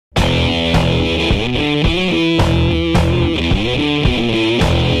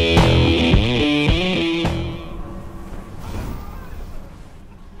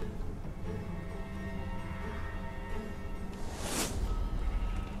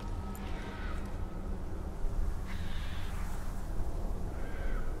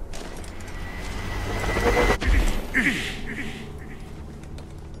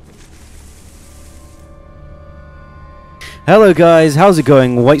Hello guys, how's it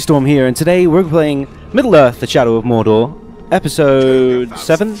going? White Storm here, and today we're playing Middle-earth: The Shadow of Mordor, episode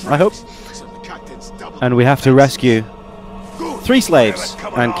 7, I hope. And we have to rescue 3 slaves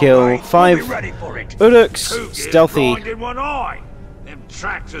and kill 5 Uruks, stealthy.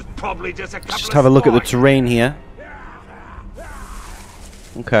 Just have a look at the terrain here.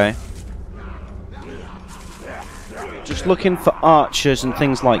 Okay. Just looking for archers and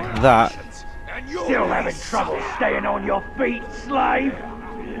things like that. Still having trouble staying on your feet, slave?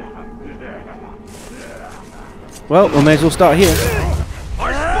 Well, we may as well start here.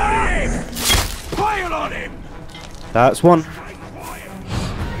 I spotted him! Fire on him! That's one.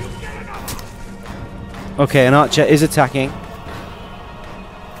 Okay, an archer is attacking.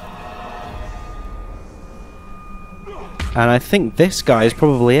 And I think this guy is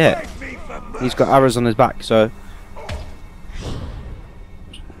probably it. He's got arrows on his back, so...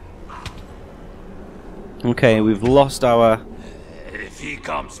 Okay, we've lost our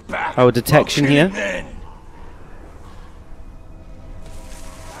detection here.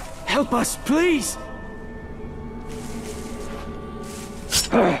 Help us, please!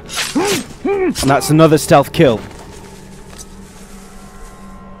 And that's another stealth kill.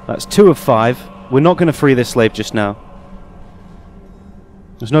 That's 2 of 5. We're not going to free this slave just now.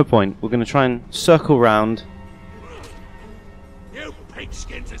 There's no point. We're going to try and circle round. You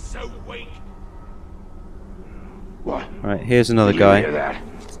pigskins are so weak. Right, here's another guy.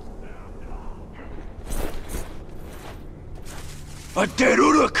 A dead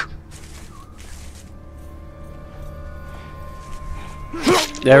Uruk!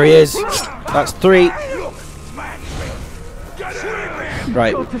 There he is. That's 3.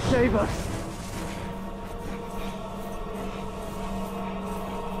 Right. To save us.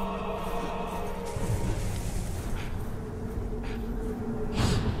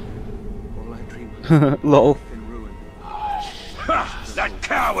 Lol. That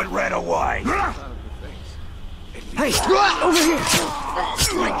coward ran away. Hey, over here!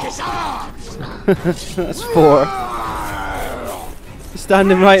 Break his arms! That's 4.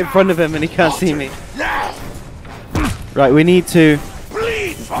 Standing right in front of him and he can't see me. Right, we need to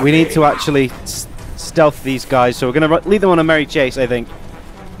actually stealth these guys, so we're gonna lead them on a merry chase, I think.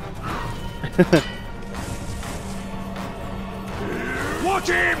 Watch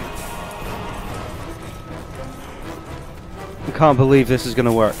him! I can't believe this is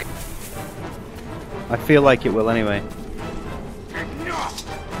gonna work. I feel like it will anyway.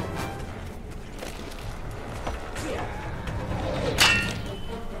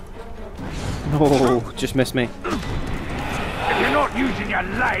 Oh, just missed me. If you're not using your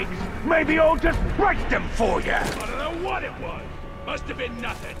legs, maybe I'll just break them for you. I don't know what it was. Must have been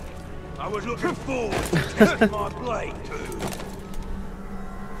nothing. I was looking forward to testing my blade too.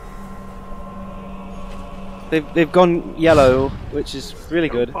 They've gone yellow, which is really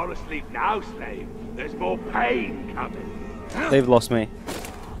good. Don't fall asleep now, slave. There's more pain coming. They've lost me.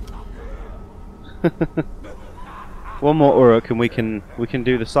 One more Uruk and we can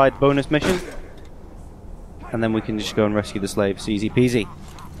do the side bonus mission. And then we can just go and rescue the slaves. Easy peasy.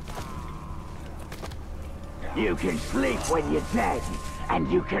 You can sleep when you're dead,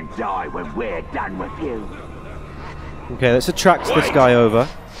 and you can die when we're done with you. Okay, let's attract this guy over.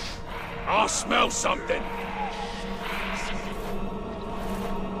 I smell something.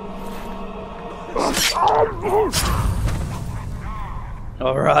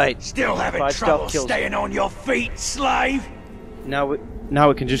 Alright. Still having 5 trouble stealth kills. staying on your feet, slave? Now we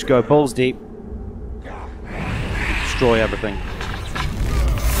can just go balls deep. Destroy everything.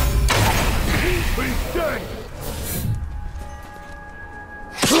 He's dead.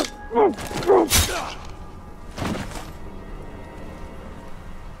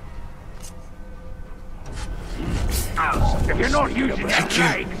 If you're not using your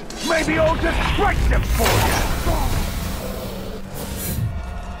legs, maybe I'll just break them for you.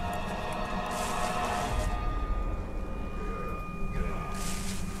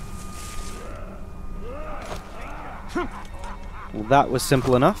 Well, that was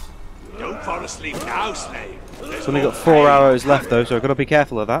simple enough. Don't fall asleep now, slave. It's only got 4 arrows left though, so I've got to be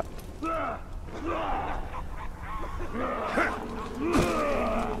careful of that.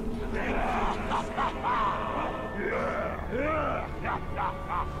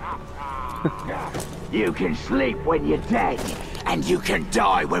 You can sleep when you're dead, and you can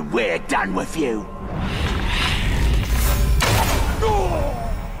die when we're done with you.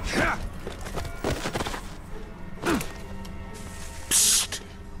 Psst!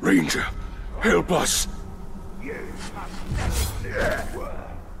 Ranger, help us!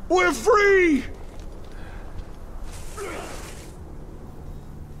 We're free!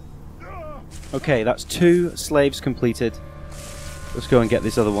 Okay, that's 2 slaves completed. Let's go and get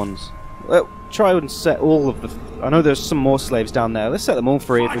these other ones. Try and set all of the... I know there's some more slaves down there. Let's set them all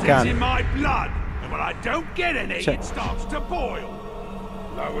free if we Fighting's in can. my blood, and when I don't get any, Check. it starts to boil.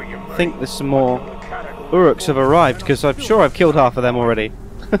 Lower your I think there's some more Uruks have arrived, because I'm sure I've killed half of them already.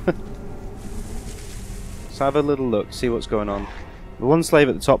 Let's have a little look, see what's going on. The one slave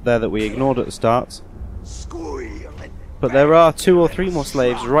at the top there that we ignored at the start. But there are 2 or 3 more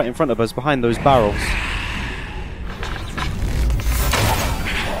slaves right in front of us behind those barrels.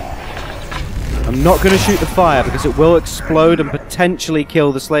 I'm not going to shoot the fire because it will explode and potentially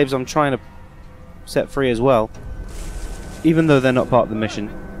kill the slaves I'm trying to set free as well. Even though they're not part of the mission.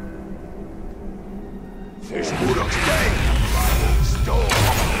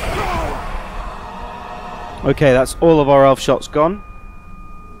 Okay, that's all of our elf shots gone.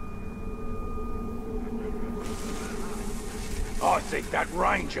 I think that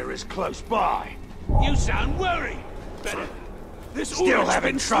ranger is close by. You sound worried. Better. This Still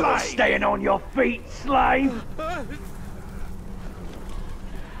having trouble staying on your feet, slave?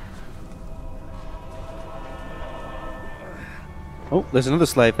 Oh, there's another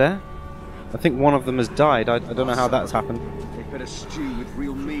slave there. I think one of them has died. I don't know how that's happened. They better stew with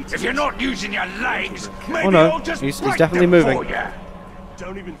real meat. If you're not using your legs, maybe Oh no, I'll just he's break definitely them moving. for ya.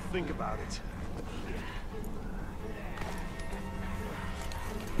 Don't even think about it.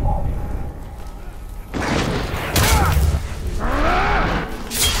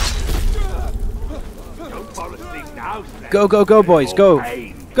 Don't fall asleep now, slave. Go, go, go, boys, go!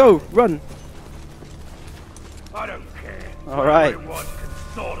 Pain. Go, run! I don't care. All right. Everyone can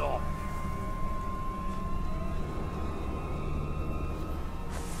sort off.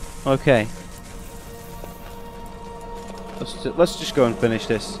 Okay. Let's just go and finish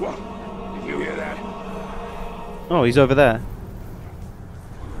this. What? Did you hear that? Oh, he's over there.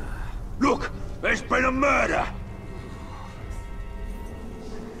 Look, there's been a murder.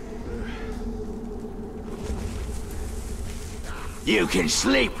 You can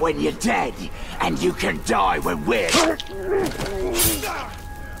sleep when you're dead, and you can die when we're...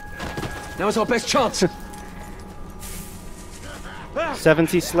 Now's our best chance.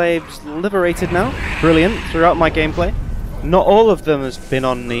 70 slaves liberated now. Brilliant. Throughout my gameplay. Not all of them has been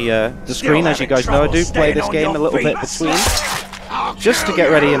on the screen, as you guys know. I do play this game a little bit between, just to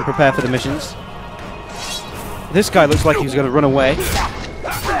get ready and prepare for the missions. This guy looks like he's going to run away.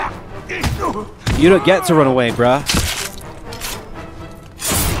 You don't get to run away, bruh.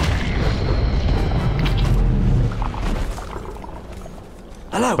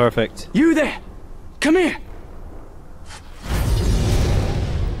 Hello. Perfect. You there? Come here.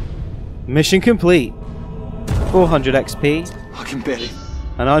 Mission complete. 400 XP I can barely.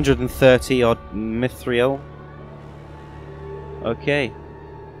 and 130 odd mithril. Okay.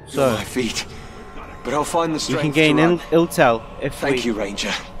 So, My feet. But I'll find the we strength can gain to run. intel Thank you,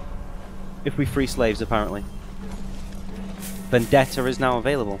 Ranger. if we free slaves, apparently. Vendetta is now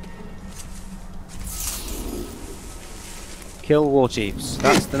available. Kill war chiefs.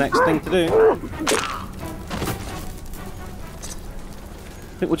 That's the next thing to do.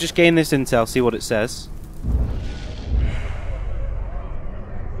 I think we'll just gain this intel, see what it says.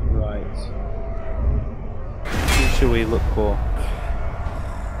 Right. Who should we look for?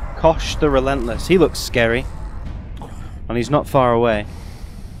 Kosh the Relentless. He looks scary. And he's not far away.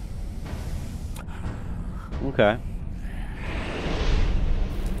 Okay.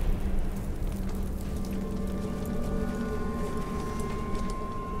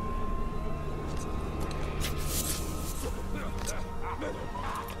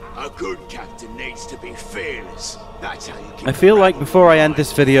 A good captain needs to be fearless. That's how you keep I feel like before I end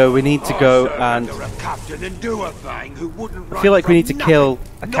this video we need to go and a captain and do a thing who wouldn't I feel like we need to kill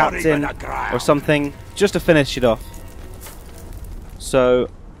a Not even captain a growl. or something just to finish it off. So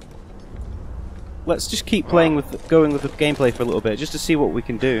let's just keep playing with going with the gameplay for a little bit just to see what we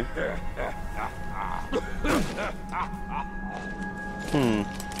can do.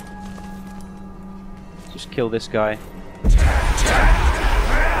 Just kill this guy.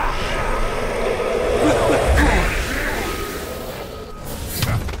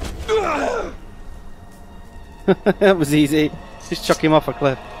 That was easy. Just chuck him off a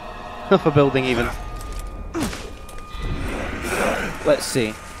cliff. Off a building even. Let's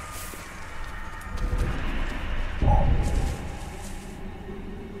see.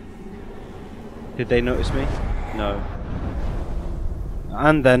 Did they notice me? No.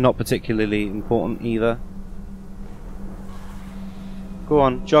 And they're not particularly important either. Go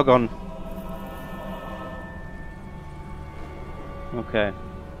on, jog on. Okay.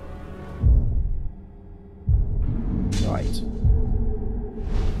 Right.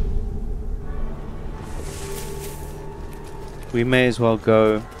 we may as well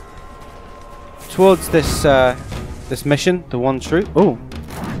go towards this this mission, the one troop. Oh,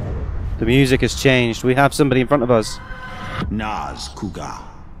 the music has changed. We have somebody in front of us. Naz Kuga.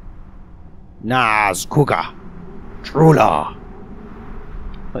 Naz Kuga. Trula.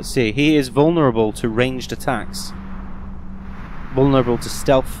 Let's see. He is vulnerable to ranged attacks. Vulnerable to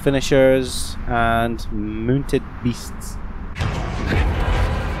stealth finishers and mounted beasts.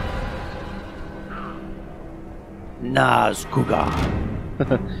 Naz Kuga.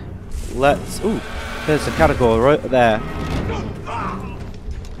 Let's. Ooh, there's a category right there.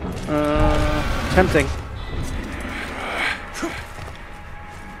 Tempting.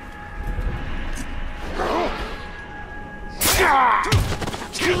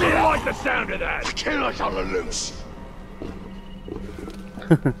 You didn't like the sound of that. Kill us on the loose.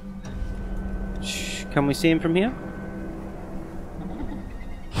 Can we see him from here?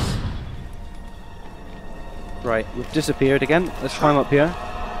 Right, we've disappeared again. Let's climb up here.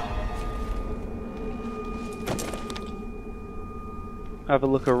 Have a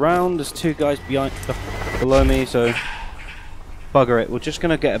look around. There's two guys below me, so bugger it. We're just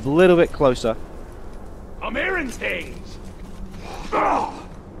gonna get a little bit closer. I'm hearing things.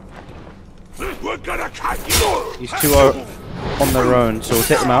 We're gonna cut you. These two are on their own, so we'll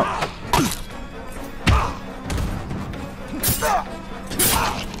take them out.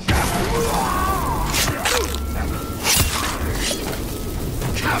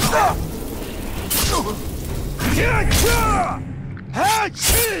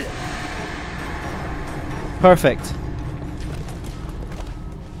 Perfect.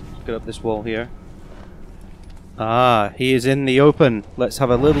 Get up this wall here. Ah, he is in the open. Let's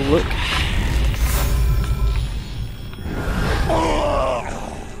have a little look.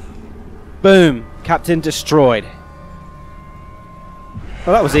 Boom! Captain destroyed.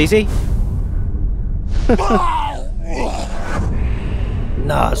 Well, that was easy.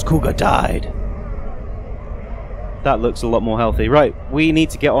 Naz Kuga died. That looks a lot more healthy. Right, we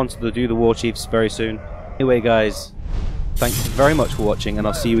need to get on to do the War Chiefs very soon. Anyway, guys, thanks very much for watching, and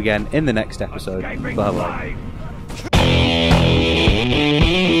I'll see you again in the next episode. Bye-bye.